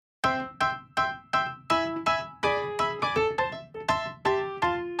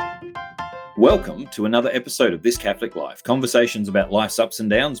Welcome to another episode of This Catholic Life. Conversations about life's ups and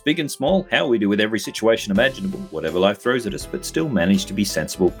downs, big and small, how we do with every situation imaginable, whatever life throws at us, but still manage to be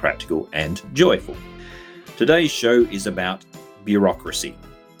sensible, practical, and joyful. Today's show is about bureaucracy.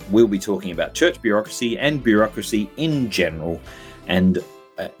 We'll be talking about church bureaucracy and bureaucracy in general, and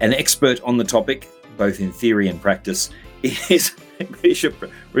an expert on the topic, both in theory and practice, is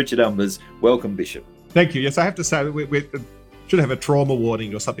Bishop Richard Umbers. Welcome, Bishop. Thank you. Yes, I have to say we should have a trauma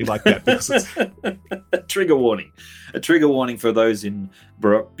warning or something like that. A trigger warning. A trigger warning for those in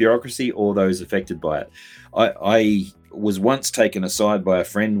bureaucracy or those affected by it. I was once taken aside by a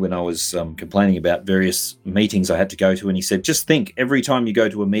friend when I was complaining about various meetings I had to go to, and he said, just think, every time you go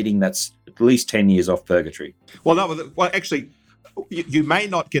to a meeting, that's at least 10 years off purgatory. Well, no, actually, you may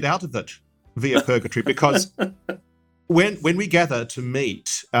not get out of it via purgatory because when we gather to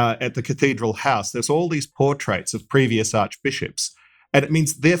meet at the cathedral house, there's all these portraits of previous archbishops, and it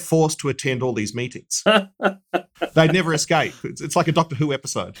means they're forced to attend all these meetings. They never escape. It's like a Doctor Who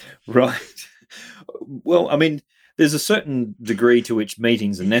episode. Right. Well, I mean, there's a certain degree to which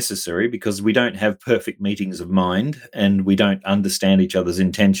meetings are necessary because we don't have perfect meetings of mind and we don't understand each other's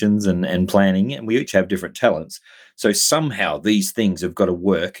intentions and planning, and we each have different talents. So somehow these things have got to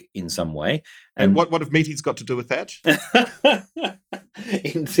work in some way. And what have meetings got to do with that?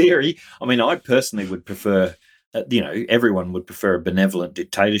 In theory, I mean, I personally would prefer, everyone would prefer a benevolent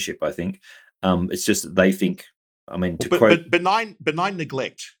dictatorship, I think. It's just that they think, quote... benign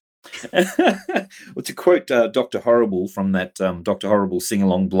neglect. Well, to quote Dr. Horrible from that Dr. Horrible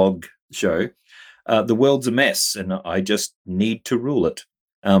sing-along blog show, the world's a mess and I just need to rule it.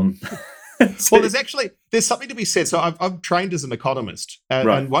 Well, there's something to be said. So I'm trained as an economist, and,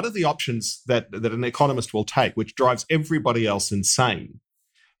 right. And one of the options that an economist will take, which drives everybody else insane,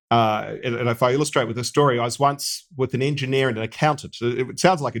 and if I illustrate with a story, I was once with an engineer and an accountant. It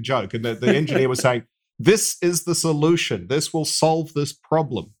sounds like a joke, and the engineer was saying, "This is the solution. This will solve this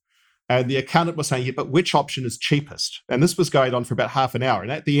problem." And the accountant was saying, yeah, but which option is cheapest? And this was going on for about half an hour.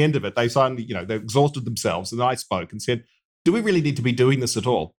 And at the end of it, they finally, they exhausted themselves. And I spoke and said, do we really need to be doing this at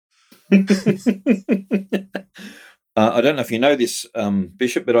all? I don't know if you know this,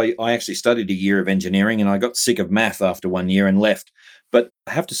 Bishop, but I actually studied a year of engineering and I got sick of math after 1 year and left. But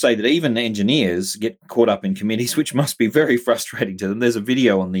I have to say that even engineers get caught up in committees, which must be very frustrating to them. There's a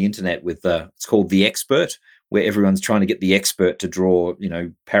video on the internet with, it's called The Expert, where everyone's trying to get the expert to draw,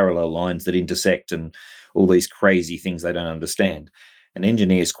 parallel lines that intersect and all these crazy things they don't understand. And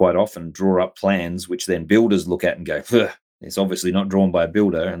engineers quite often draw up plans, which then builders look at and go, it's obviously not drawn by a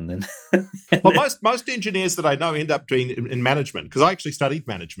builder. And then, well, most engineers that I know end up doing in management, because I actually studied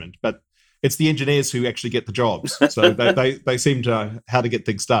management, but it's the engineers who actually get the jobs. So they seem to know how to get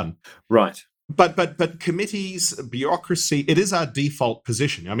things done. Right. But committees, bureaucracy, it is our default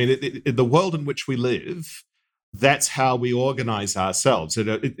position. I mean, in the world in which we live, that's how we organize ourselves.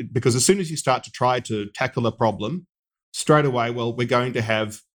 Because as soon as you start to try to tackle a problem, straight away, well, we're going to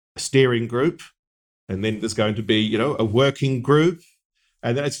have a steering group, and then there's going to be, a working group,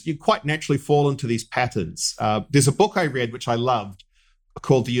 and then you quite naturally fall into these patterns. There's a book I read which I loved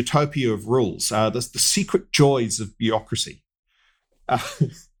called The Utopia of Rules, the Secret Joys of Bureaucracy.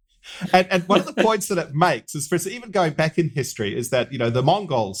 And one of the points that it makes is, for even going back in history, is that, the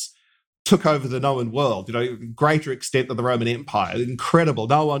Mongols took over the known world, greater extent than the Roman Empire. Incredible.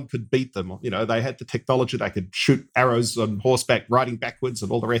 No one could beat them. They had the technology. They could shoot arrows on horseback, riding backwards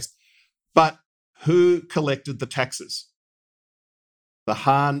and all the rest. But who collected the taxes? The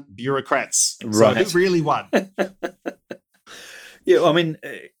Han bureaucrats. Right. So who really won? Yeah, I mean,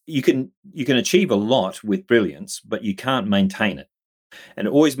 you can achieve a lot with brilliance, but you can't maintain it. And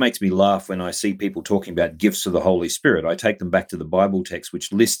it always makes me laugh when I see people talking about gifts of the Holy Spirit. I take them back to the Bible text,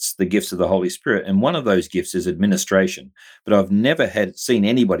 which lists the gifts of the Holy Spirit. And one of those gifts is administration. But I've never seen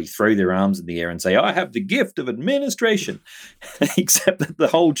anybody throw their arms in the air and say, I have the gift of administration, except that the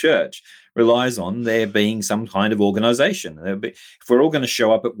whole church relies on there being some kind of organization. If we're all going to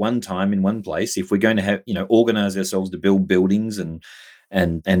show up at one time in one place, if we're going to have, organize ourselves to build buildings and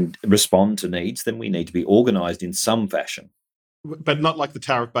respond to needs, then we need to be organized in some fashion. But not like the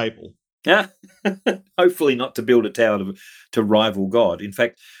Tower of Babel. Yeah, hopefully not to build a tower to rival God. In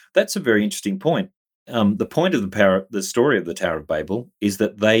fact, that's a very interesting point. The point of the story of the Tower of Babel is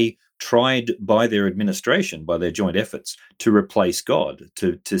that they tried by their administration, by their joint efforts, to replace God,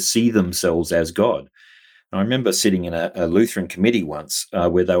 to see themselves as God. And I remember sitting in a Lutheran committee once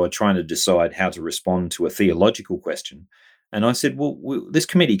where they were trying to decide how to respond to a theological question. And I said, well, this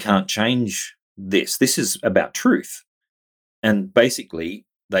committee can't change this. This is about truth. And basically,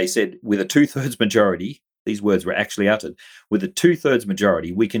 they said, with a 2/3 majority, these words were actually uttered, with a 2/3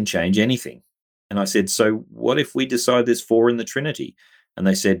 majority, we can change anything. And I said, so what if we decide there's 4 in the Trinity? And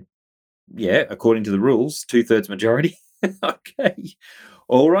they said, yeah, according to the rules, 2/3 majority. Okay.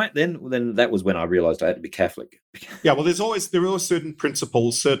 All right, then that was when I realized I had to be Catholic. Yeah, well, there are certain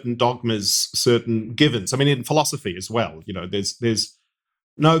principles, certain dogmas, certain givens. I mean, in philosophy as well, there's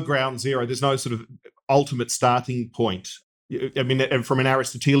no ground zero. There's no sort of ultimate starting point. I mean, from an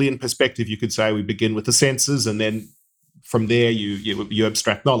Aristotelian perspective, you could say we begin with the senses, and then from there you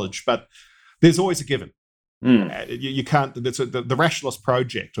abstract knowledge. But there's always a given. You can't. That's the rationalist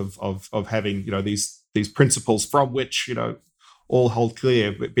project of having these principles from which all hold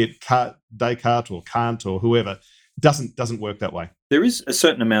clear, be it Descartes or Kant or whoever, doesn't work that way. There is a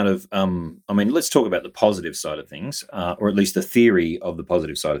certain amount of, let's talk about the positive side of things, or at least the theory of the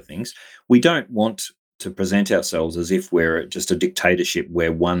positive side of things. We don't want to present ourselves as if we're just a dictatorship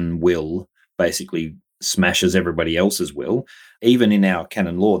where one will basically smashes everybody else's will. Even in our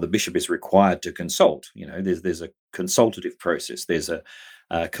canon law, the bishop is required to consult. There's a consultative process. There's a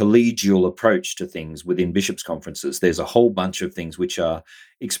collegial approach to things within bishops' conferences. There's a whole bunch of things which are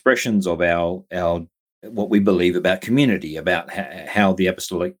expressions of our what we believe about community, about how the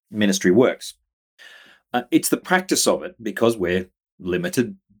apostolic ministry works. It's the practice of it, because we're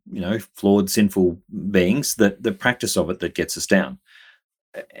limited, flawed, sinful beings, that the practice of it that gets us down.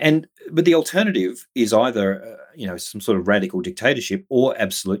 But the alternative is either some sort of radical dictatorship or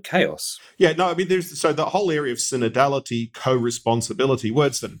absolute chaos. Yeah, no, I mean so the whole area of synodality, co-responsibility,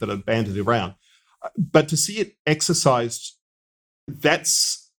 words that are bandied around, but to see it exercised,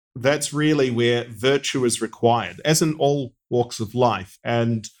 that's really where virtue is required, as in all walks of life.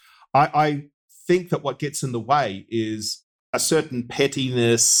 And I think that what gets in the way is a certain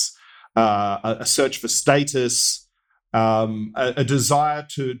pettiness, a search for status. A desire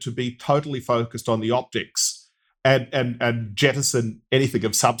to be totally focused on the optics and jettison anything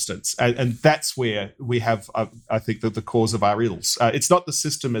of substance. And that's where we have, I think, the cause of our ills. It's not the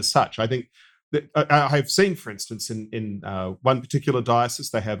system as such. I think that I've seen, for instance, in one particular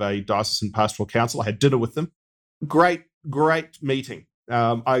diocese, they have a diocesan pastoral council. I had dinner with them. Great meeting.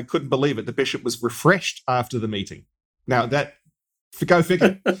 I couldn't believe it. The bishop was refreshed after the meeting. Now, that go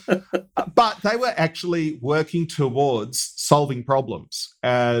figure. But they were actually working towards solving problems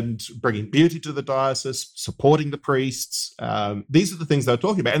and bringing beauty to the diocese, supporting the priests. These are the things they were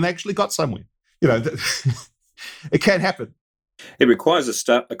talking about, and they actually got somewhere. It can happen. It requires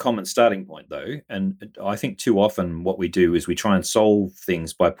a common starting point, though, and I think too often what we do is we try and solve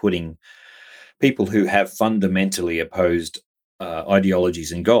things by putting people who have fundamentally opposed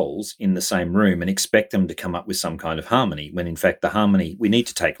ideologies and goals in the same room and expect them to come up with some kind of harmony, when in fact the harmony, we need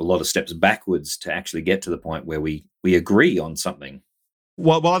to take a lot of steps backwards to actually get to the point where we agree on something.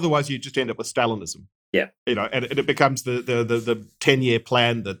 Well, otherwise you just end up with Stalinism. Yeah. And it becomes the 10-year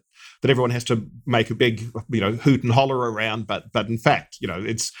plan that everyone has to make a big, hoot and holler around. But in fact,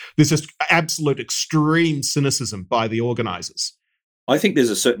 there's just absolute extreme cynicism by the organisers. I think there's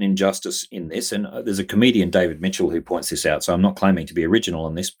a certain injustice in this, and there's a comedian, David Mitchell, who points this out, so I'm not claiming to be original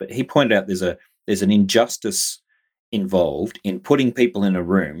on this, but he pointed out there's an injustice involved in putting people in a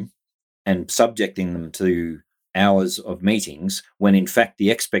room and subjecting them to hours of meetings when in fact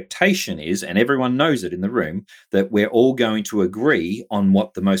the expectation is, and everyone knows it in the room, that we're all going to agree on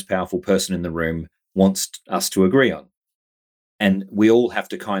what the most powerful person in the room wants us to agree on. And we all have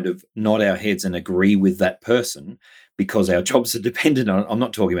to kind of nod our heads and agree with that person, because our jobs are dependent on it. I'm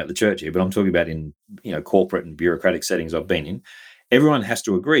not talking about the church here, but I'm talking about in corporate and bureaucratic settings I've been in. Everyone has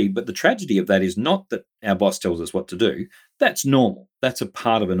to agree, but the tragedy of that is not that our boss tells us what to do. That's normal. That's a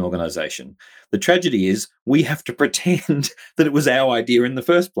part of an organization. The tragedy is we have to pretend that it was our idea in the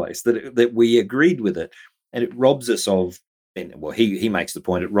first place, that we agreed with it. And it robs us of, he makes the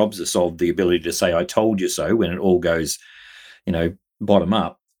point, it robs us of the ability to say, I told you so, when it all goes, bottom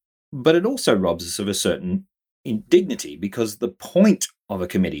up. But it also robs us of a certain indignity, because the point of a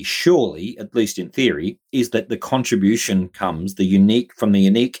committee, surely, at least in theory, is that the contribution comes from the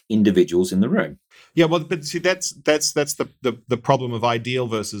unique individuals in the room. Yeah, well, but see, that's the problem of ideal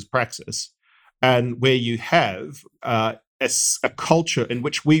versus praxis, and where you have a culture in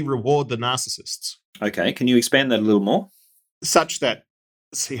which we reward the narcissists. Okay, can you expand that a little more? Such that,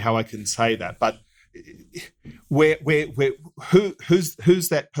 see how I can say that, but who's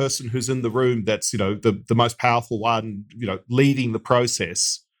that person who's in the room that's the most powerful one, leading the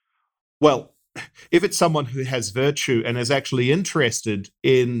process? Well, if it's someone who has virtue and is actually interested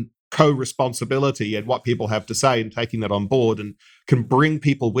in co-responsibility and what people have to say and taking that on board, and can bring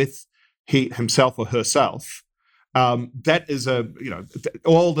people with himself or herself, That is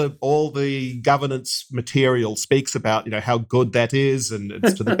all the governance material speaks about how good that is, and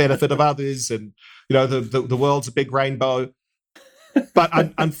it's to the benefit of others, and the world's a big rainbow.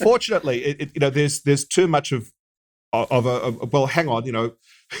 But unfortunately, there's too much of a well, hang on,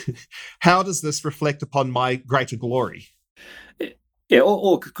 how does this reflect upon my greater glory? Yeah,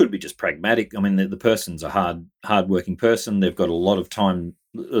 or it could be just pragmatic. I mean, the person's a hard-working person. They've got a lot of time,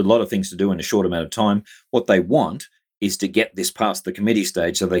 a lot of things to do in a short amount of time. What they want is to get this past the committee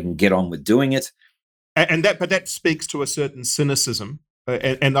stage so they can get on with doing it. But that speaks to a certain cynicism,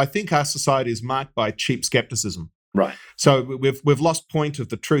 and I think our society is marked by cheap skepticism. Right. So we've lost point of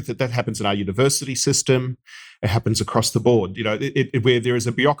the truth that happens in our university system. It happens across the board. Where there is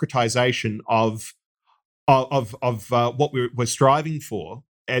a bureaucratization of what we're striving for,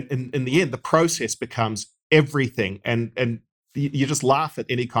 and in the end, the process becomes everything, and you just laugh at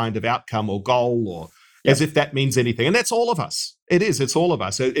any kind of outcome or goal, or as if that means anything. And that's all of us. It's all of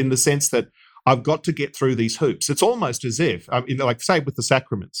us, in the sense that I've got to get through these hoops. It's almost as if, like say with the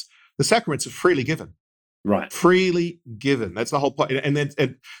sacraments are freely given. Right. Freely given. That's the whole point.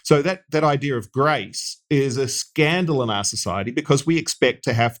 And so that idea of grace is a scandal in our society, because we expect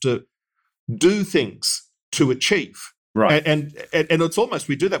to have to do things to achieve. Right. And it's almost,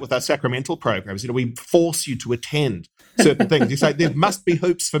 we do that with our sacramental programs. We force you to attend certain things. You say, there must be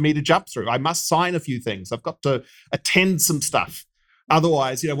hoops for me to jump through. I must sign a few things. I've got to attend some stuff.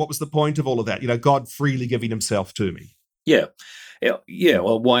 Otherwise, what was the point of all of that? God freely giving himself to me. Yeah.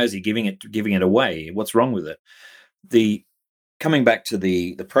 Well, why is he giving it away? What's wrong with it? Coming back to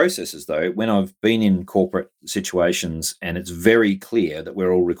the processes, though, when I've been in corporate situations and it's very clear that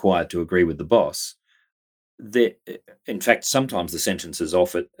we're all required to agree with the boss, in fact, sometimes the sentences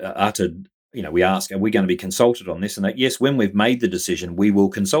uttered, we ask, are we going to be consulted on this? And that, yes, when we've made the decision, we will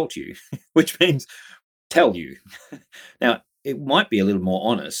consult you, which means tell you. Now, it might be a little more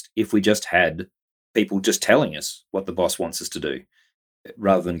honest if we just had people just telling us what the boss wants us to do,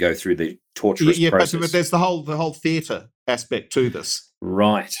 rather than go through the torturous process. But there's the whole theatre aspect to this.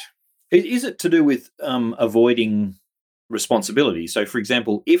 Right. Is it to do with avoiding responsibility? So, for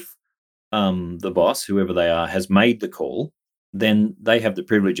example, if the boss, whoever they are, has made the call, then they have the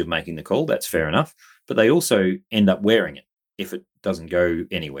privilege of making the call. That's fair enough. But they also end up wearing it if it doesn't go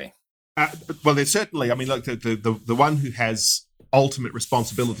anywhere. Well, there's certainly, look, the one who has ultimate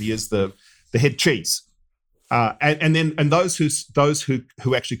responsibility is the head cheese. And those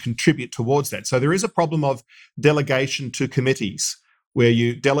who actually contribute towards that. So there is a problem of delegation to committees, where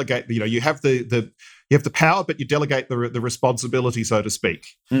you delegate. You have the power, but you delegate the responsibility, so to speak.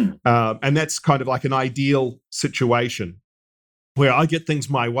 And that's kind of like an ideal situation where I get things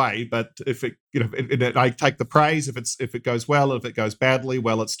my way, but if I take the praise if it goes well. If it goes badly,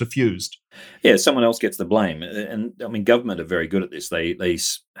 well, it's diffused. Yeah, someone else gets the blame, and government are very good at this. They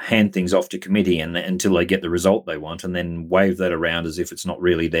hand things off to committee until they get the result they want, and then wave that around as if it's not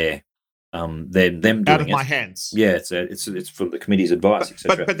really them doing it. Out of my hands. Yeah, it's for the committee's advice,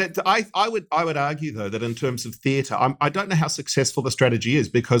 etc. But I would argue, though, that in terms of theatre, I don't know how successful the strategy is,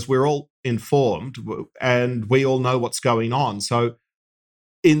 because we're all informed and we all know what's going on. So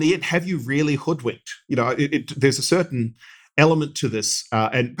in the end, have you really hoodwinked? There's a certain element to this,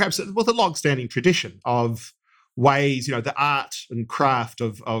 and perhaps with a long-standing tradition of ways, the art and craft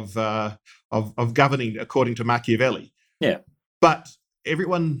of governing according to Machiavelli. Yeah, but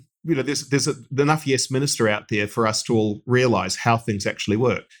everyone. There's enough yes minister out there for us to all realise how things actually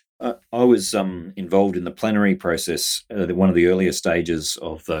work. I was involved in the plenary process, one of the earlier stages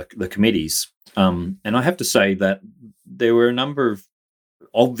of the committees, and I have to say that there were a number of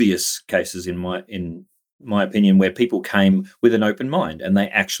obvious cases, in my opinion, where people came with an open mind, and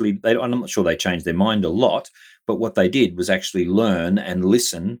I'm not sure they changed their mind a lot, but what they did was actually learn and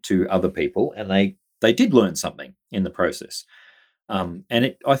listen to other people, and they did learn something in the process.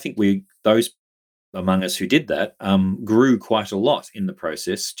 I think those among us who did that grew quite a lot in the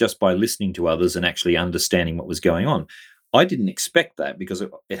process just by listening to others and actually understanding what was going on. I didn't expect that, because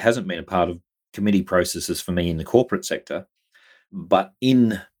it hasn't been a part of committee processes for me in the corporate sector. But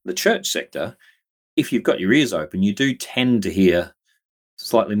in the church sector, if you've got your ears open, you do tend to hear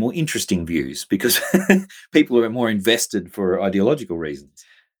slightly more interesting views, because people are more invested for ideological reasons.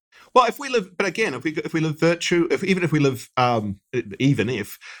 Well, if we live virtue,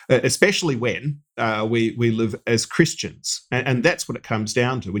 especially when we live as Christians, and that's what it comes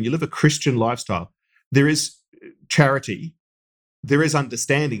down to. When you live a Christian lifestyle, there is charity, there is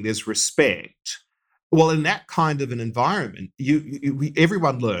understanding, there's respect. Well, in that kind of an environment,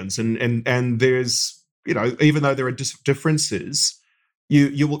 everyone learns, and there's, even though there are differences,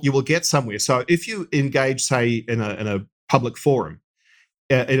 you will get somewhere. So if you engage, say, in a public forum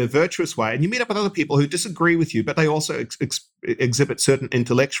in a virtuous way, and you meet up with other people who disagree with you, but they also exhibit certain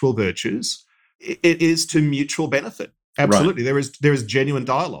intellectual virtues, it is to mutual benefit. Absolutely, right. There is genuine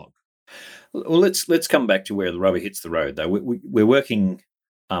dialogue. Well, let's come back to where the rubber hits the road, though. We're working.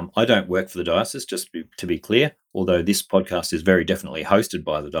 I don't work for the diocese, just to be clear, although this podcast is very definitely hosted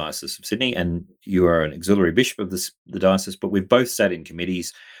by the Diocese of Sydney, and you are an auxiliary bishop of the diocese, but we've both sat in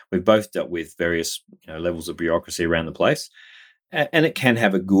committees. We've both dealt with various levels of bureaucracy around the place, and it can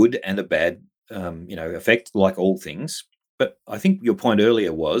have a good and a bad effect, like all things. But I think your point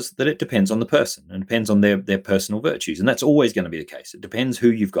earlier was that it depends on the person and depends on their personal virtues, and that's always going to be the case. It depends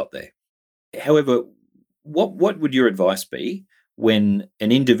who you've got there. However, what would your advice be when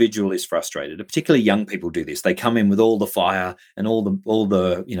an individual is frustrated? Particularly young people do this. They come in with all the fire and all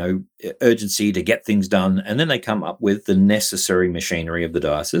the urgency to get things done, and then they come up with the necessary machinery of the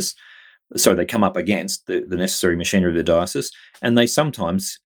diocese. So they come up against the necessary machinery of the diocese, and they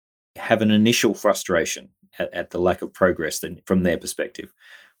sometimes have an initial frustration at the lack of progress from their perspective.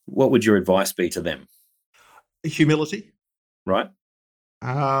 What would your advice be to them? Humility. Right.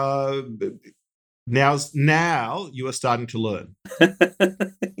 Now you are starting to learn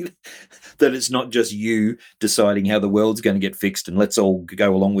that it's not just you deciding how the world's going to get fixed and let's all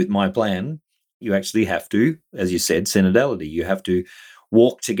go along with my plan. You actually have to, as you said, synodality. You have to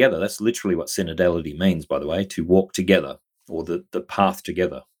walk together. That's literally what synodality means, by the way, to walk together, or the path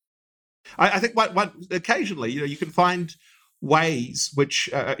together. I think what occasionally, you can find ways which,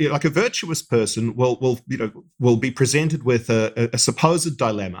 like a virtuous person will be presented with a supposed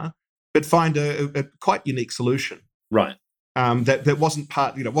dilemma, but find a quite unique solution, right? That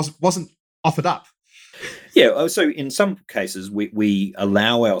wasn't offered up. Yeah. So in some cases, we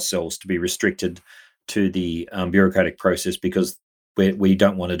allow ourselves to be restricted to the bureaucratic process because we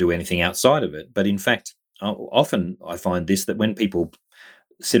don't want to do anything outside of it. But in fact, often I find that when people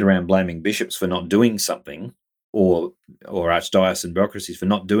sit around blaming bishops for not doing something, or archdiocesan bureaucracies for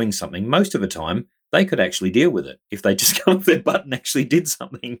not doing something, most of the time they could actually deal with it. If they just got off their butt and actually did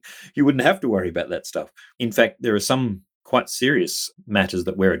something, you wouldn't have to worry about that stuff. In fact, there are some quite serious matters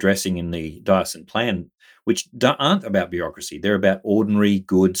that we're addressing in the diocesan plan which aren't about bureaucracy. They're about ordinary,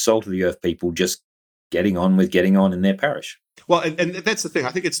 good, salt-of-the-earth people just getting on in their parish. Well, and that's the thing. I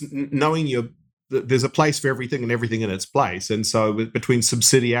think it's knowing there's a place for everything and everything in its place. And so between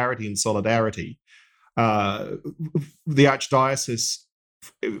subsidiarity and solidarity, the Archdiocese,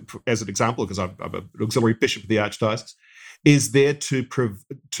 as an example, because I'm an auxiliary bishop of the Archdiocese, is there to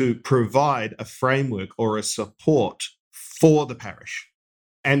provide a framework or a support for the parish.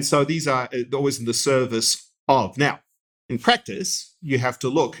 And so these are always in the service of. Now, in practice, you have to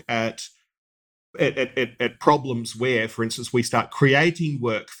look at problems where, for instance, we start creating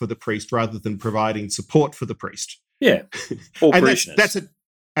work for the priest rather than providing support for the priest. Yeah, or parishioners. That's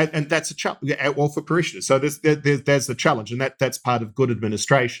a challenge, or for parishioners. So there's the challenge, and that's part of good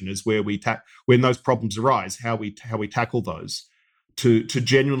administration is where when those problems arise, how we tackle those to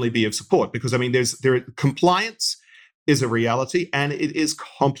genuinely be of support. Because I mean, compliance is a reality, and it is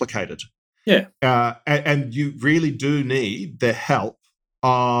complicated. Yeah, and you really do need the help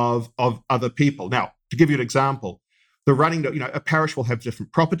of other people. Now, to give you an example, a parish will have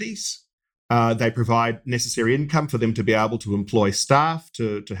different properties. They provide necessary income for them to be able to employ staff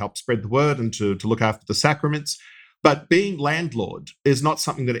to help spread the word and to look after the sacraments. But being landlord is not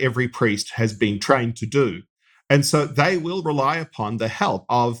something that every priest has been trained to do. And so they will rely upon the help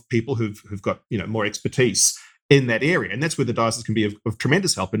of people who've got more expertise in that area. And that's where the diocese can be of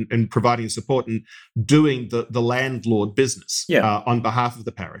tremendous help in providing support and doing the landlord business on behalf of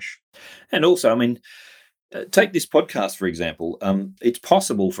the parish. And also, I mean, take this podcast, for example. It's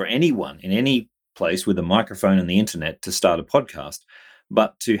possible for anyone in any place with a microphone and the internet to start a podcast,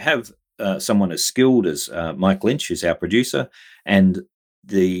 but to have someone as skilled as Mike Lynch, who's our producer, and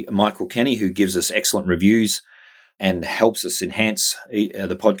the Michael Kenny, who gives us excellent reviews and helps us enhance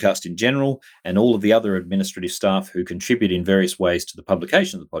the podcast in general, and all of the other administrative staff who contribute in various ways to the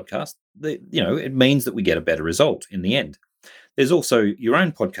publication of the podcast, it means that we get a better result in the end. There's also your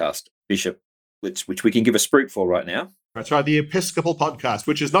own podcast, Bishop, which we can give a spruik for right now. That's right, the Episcopal Podcast,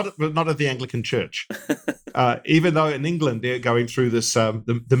 which is not of the Anglican Church. Even though in England they're going through this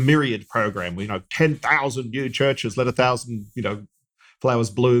the Myriad program, 10,000 new churches, let 1,000 flowers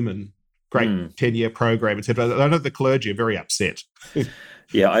bloom, and great 10-year program, etc. I know the clergy are very upset.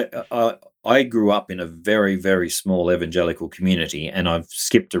 Yeah, I grew up in a very, very small evangelical community, and I've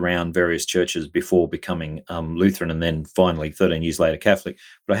skipped around various churches before becoming Lutheran and then finally 13 years later Catholic.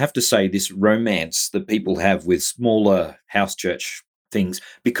 But I have to say, this romance that people have with smaller house church things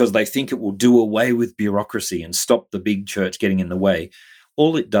because they think it will do away with bureaucracy and stop the big church getting in the way.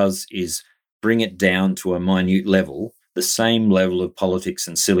 All it does is bring it down to a minute level, the same level of politics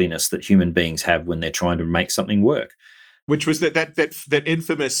and silliness that human beings have when they're trying to make something work. Which was that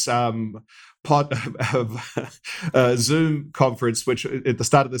infamous Zoom conference, which at the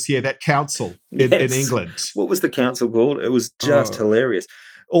start of this year, that council in England. What was the council called? It was just hilarious,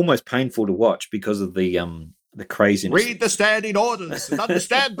 almost painful to watch because of the craziness. Read the standing orders and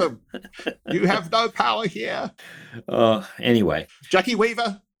understand them. You have no power here. Anyway, Jackie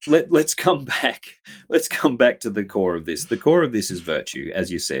Weaver. Let's come back. Let's come back to the core of this. The core of this is virtue,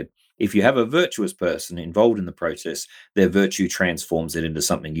 as you said. If you have a virtuous person involved in the process, their virtue transforms it into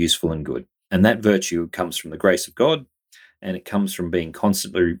something useful and good. And that virtue comes from the grace of God, and it comes from being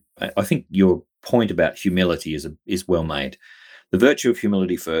constantly. I think your point about humility is well made. The virtue of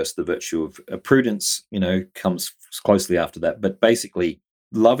humility first, the virtue of prudence, comes closely after that. But basically,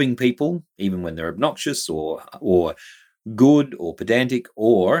 loving people, even when they're obnoxious or good or pedantic,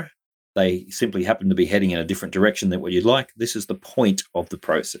 or they simply happen to be heading in a different direction than what you'd like. This is the point of the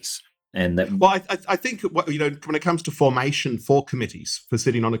process. And that, well, I think when it comes to formation for committees, for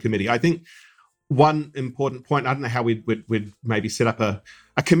sitting on a committee, I think one important point. I don't know how we'd maybe set up a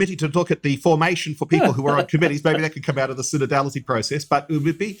committee to look at the formation for people who are on committees. Maybe that could come out of the synodality process, but it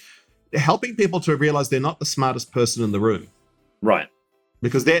would be helping people to realize they're not the smartest person in the room, right?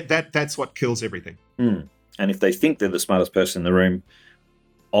 Because that's what kills everything. Mm. And if they think they're the smartest person in the room,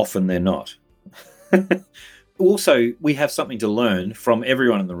 often they're not. Also, we have something to learn from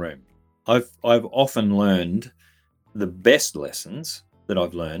everyone in the room. I've often learned the best lessons that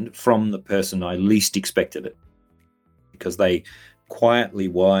I've learned from the person I least expected it, because they quietly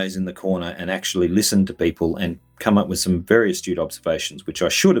wise in the corner and actually listen to people and come up with some very astute observations, which I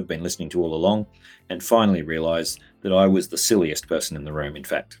should have been listening to all along, and finally realised that I was the silliest person in the room, in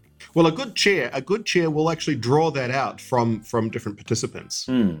fact. Well, a good chair will actually draw that out from different participants.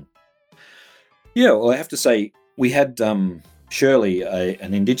 Yeah, well, I have to say, we had Shirley,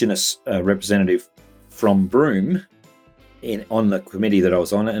 an Indigenous representative from Broome, on the committee that I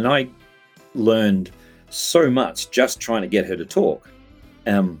was on, and I learned so much just trying to get her to talk.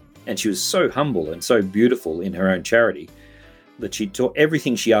 And she was so humble and so beautiful in her own charity that she taught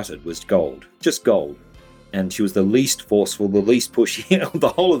everything she uttered was gold, just gold. And she was the least forceful, the least pushy of the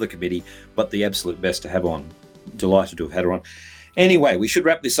whole of the committee, but the absolute best to have on. Delighted to have had her on. Anyway, we should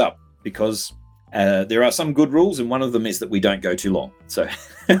wrap this up because there are some good rules, and one of them is that we don't go too long. So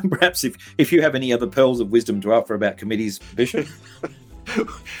perhaps if you have any other pearls of wisdom to offer about committees, Bishop.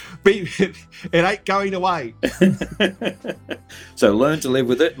 It ain't going away. So learn to live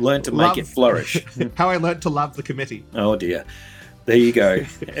with it, learn to make it flourish. How I learned to love the committee. Oh dear. There you go.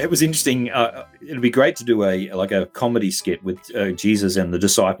 It was interesting. It'd be great to do a comedy skit with Jesus and the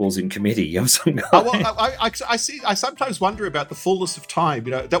disciples in committee of some kind. I sometimes wonder about the fullness of time.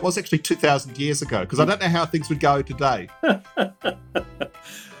 That was actually 2,000 years ago, because I don't know how things would go today.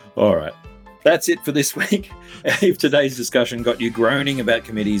 All right. That's it for this week. If today's discussion got you groaning about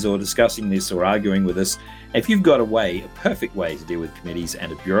committees or discussing this or arguing with us, if you've got a perfect way to deal with committees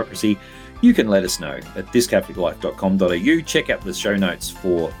and bureaucracy, you can let us know at thiscatholiclife.com.au. Check out the show notes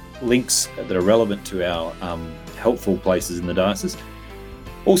for links that are relevant to our helpful places in the diocese.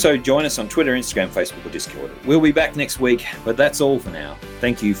 Also, join us on Twitter, Instagram, Facebook, or Discord. We'll be back next week, but that's all for now.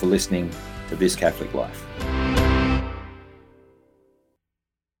 Thank you for listening to This Catholic Life.